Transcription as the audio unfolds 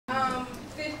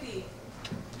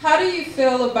How do you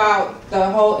feel about the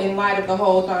whole, in light of the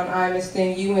whole Don Imus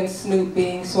thing, you and Snoop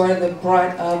being sort of the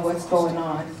brunt of what's going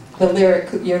on,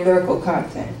 your lyrical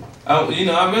content? You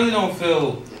know, I really don't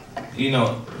feel, you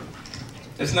know,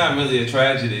 it's not really a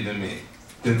tragedy to me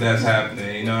that that's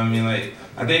happening. You know what I mean? Like,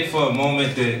 I think for a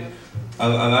moment that a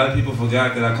lot of people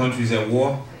forgot that our country's at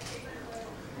war,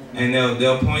 and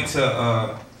they'll point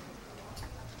to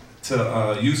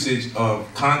usage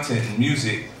of content and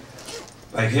music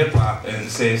like hip-hop and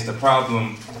say it's the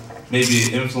problem. Maybe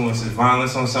it influences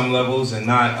violence on some levels, and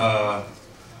not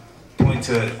point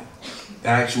to the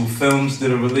actual films that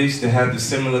are released that have the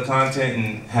similar content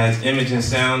and has image and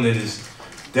sound that is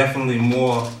definitely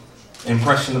more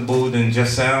impressionable than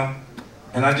just sound.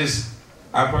 And I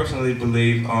personally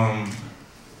believe on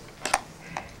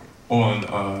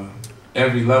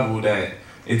every level that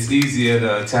it's easier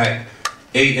to attack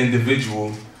a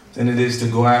individual than it is to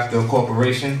go after a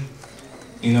corporation.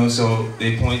 You know, so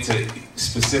they point to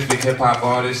specific hip-hop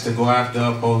artists to go after,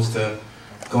 opposed to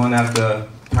going after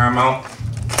Paramount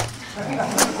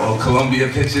or Columbia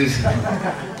Pictures.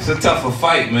 It's a tougher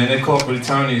fight, man. They're corporate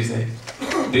attorneys, they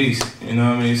beast, you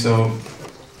know what I mean? So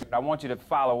I want you to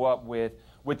follow up with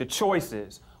the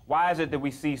choices. Why is it that we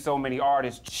see so many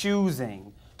artists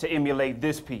choosing to emulate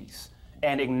this piece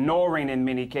and ignoring, in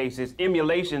many cases,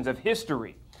 emulations of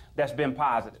history that's been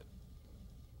positive?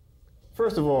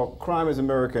 First of all, crime is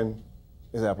American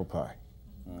is apple pie.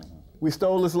 We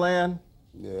stole this land.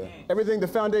 Yeah. Everything, the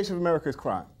foundation of America is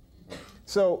crime.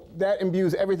 So that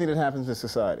imbues everything that happens in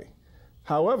society.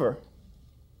 However,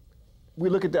 we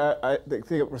look at the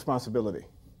thing of responsibility.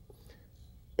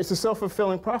 It's a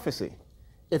self-fulfilling prophecy.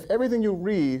 If everything you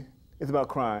read is about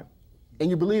crime, and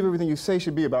you believe everything you say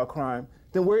should be about crime,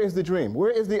 then where is the dream?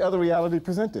 Where is the other reality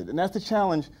presented? And that's the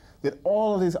challenge that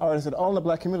all of these artists and all in the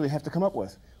black community have to come up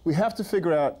with. We have to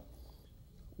figure out,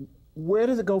 where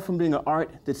does it go from being an art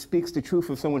that speaks the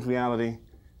truth of someone's reality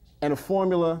and a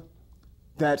formula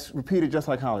that's repeated just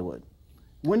like Hollywood?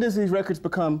 When does these records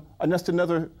become just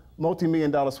another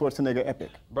multi-million-dollar Schwarzenegger epic?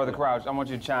 Brother Crouch, I want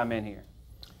you to chime in here.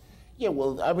 Yeah,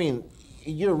 well, I mean,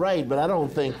 you're right, but I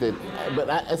don't think that. But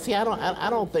I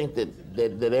don't think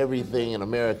that everything in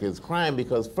America is crime,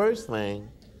 because first thing,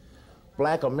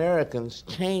 Black Americans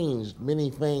changed many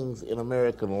things in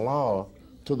American law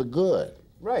to the good.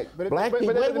 Right, but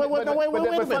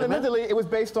fundamentally it was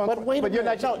based on. But wait a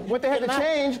minute, what they had to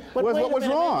change was what was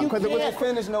wrong, because it was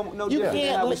finished.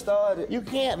 You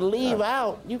can't leave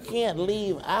out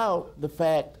the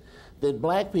fact that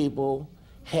black people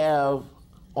have,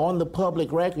 on the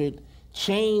public record,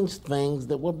 changed things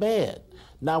that were bad.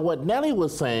 Now, what Nelly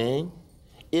was saying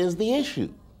is the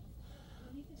issue.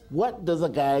 What does a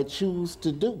guy choose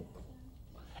to do?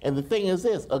 And the thing is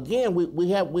this, again, we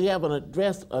haven't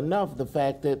addressed enough the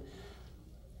fact that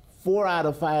 4 out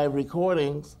of 5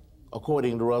 recordings,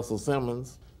 according to Russell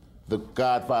Simmons, the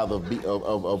godfather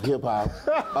of hip-hop,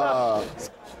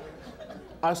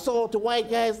 are sold to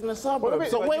white guys in the suburbs.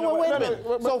 So wait a minute.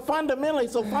 So fundamentally,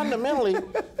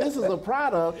 this is a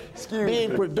product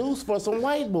being produced for some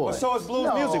white boys. So is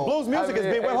blues music. Blues music is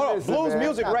being, blues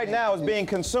music right now is being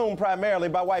consumed primarily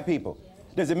by white people.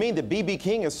 Does it mean that B.B.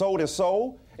 King has sold his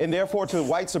soul, and therefore to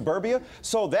white suburbia?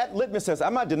 So that litmus test,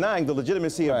 I'm not denying the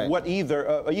legitimacy of what either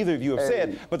of you have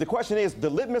said, but the question is, the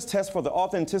litmus test for the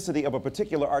authenticity of a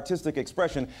particular artistic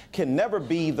expression can never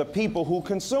be the people who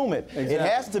consume it. Exactly. It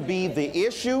has to be the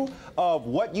issue of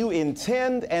what you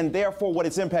intend and therefore what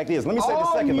its impact is. Let me say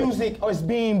this secondly. All music is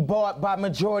being bought by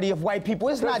majority of white people.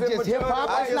 It's not just hip-hop,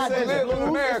 it's not just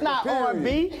blues, it's not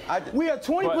R&B. We are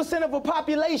 20% of a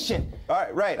population. All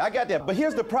right, right, I got that. But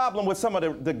here's the problem with some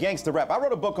of the gangster rap. I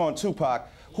wrote a book on Tupac,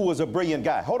 who was a brilliant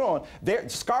guy. Hold on.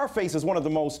 Scarface is one of the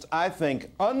most, I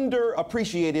think,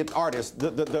 underappreciated artists,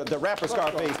 the rapper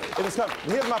Scarface.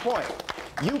 Here's my point.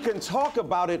 You can talk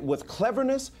about it with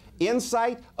cleverness,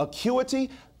 insight, acuity,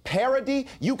 parody.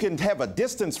 You can have a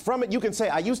distance from it. You can say,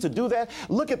 I used to do that.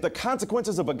 Look at the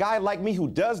consequences of a guy like me who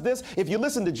does this. If you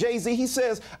listen to Jay-Z, he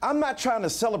says, I'm not trying to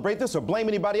celebrate this or blame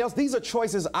anybody else. These are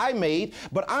choices I made,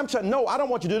 but no, I don't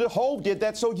want you to do that. Hov did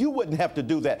that, so you wouldn't have to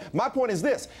do that. My point is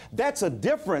this. That's a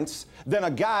difference than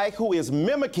a guy who is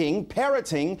mimicking,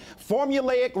 parroting,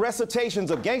 formulaic recitations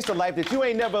of gangster life that you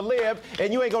ain't never lived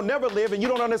and you ain't gonna never live, and you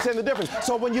don't understand the difference.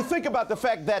 So when you think about the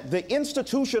fact that the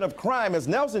institution of crime, as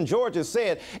Nelson George has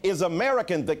said, is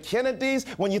American. The Kennedys,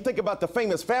 when you think about the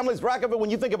famous families, Rockefeller, when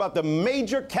you think about the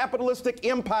major capitalistic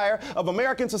empire of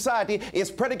American society, is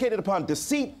predicated upon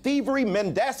deceit, thievery,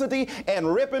 mendacity,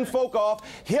 and ripping folk off.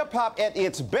 Hip-hop at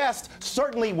its best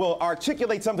certainly will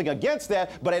articulate something against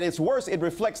that, but at its worst, it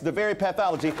reflects the very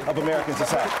pathology of American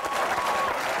society.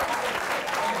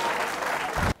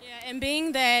 And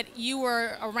being that you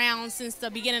were around since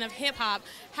the beginning of hip-hop,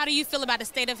 how do you feel about the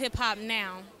state of hip-hop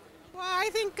now? Well, I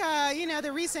think, you know,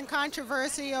 the recent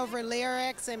controversy over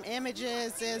lyrics and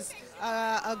images is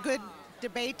a good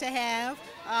debate to have.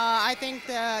 I think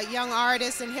the young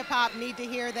artists in hip-hop need to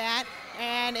hear that.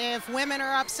 And if women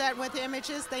are upset with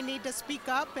images, they need to speak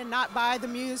up and not buy the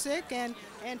music and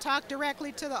talk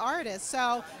directly to the artist.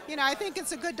 So, you know, I think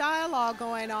it's a good dialogue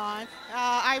going on.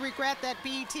 I regret that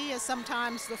BET is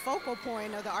sometimes the focal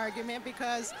point of the argument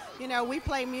because, you know, we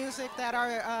play music that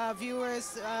our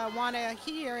viewers want to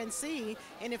hear and see,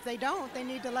 and if they don't, they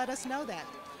need to let us know that.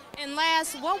 And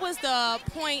last, what was the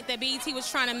point that BET was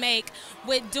trying to make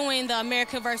with doing the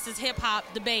America versus hip hop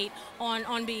debate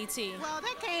on BET? Well,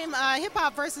 that came, hip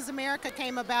hop versus America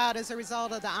came about as a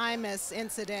result of the Imus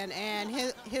incident and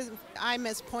his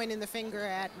Imus pointing the finger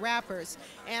at rappers.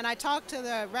 And I talked to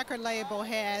the record label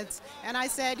heads and I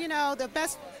said, you know, the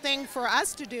best thing for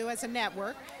us to do as a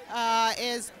network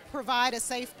is provide a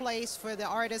safe place for the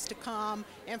artists to come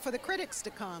and for the critics to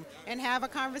come and have a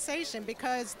conversation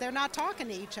because they're not talking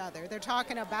to each other. They're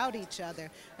talking about each other.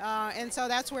 And so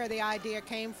that's where the idea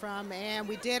came from. And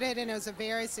we did it, and it was a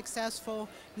very successful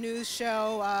news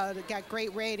show. It got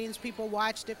great ratings. People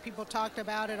watched it. People talked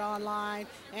about it online.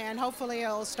 And hopefully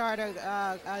it'll start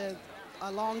a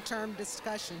long-term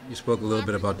discussion. You spoke a little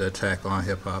bit about the attack on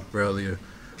hip-hop earlier.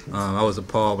 I was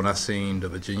appalled when I seen the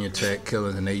Virginia Tech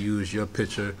killings and they used your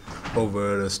picture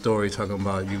over the story talking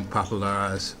about you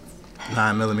popularized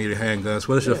 9mm handguns.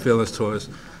 What is your feelings towards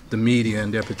the media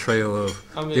and their portrayal of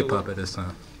hip-hop at this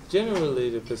time? Generally,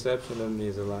 the perception of me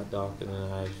is a lot darker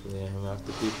than I actually am.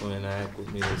 After people interact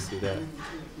with me, they see that,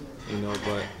 you know,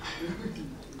 but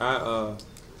I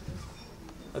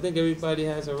think everybody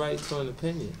has a right to an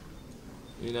opinion.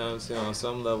 You know what I'm saying? On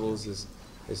some levels,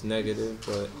 it's negative,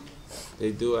 but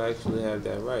they do actually have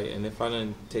that right. And if I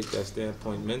didn't take that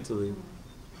standpoint mentally,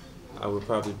 I would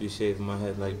probably be shaving my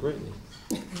head like Britney.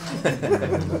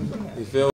 You feel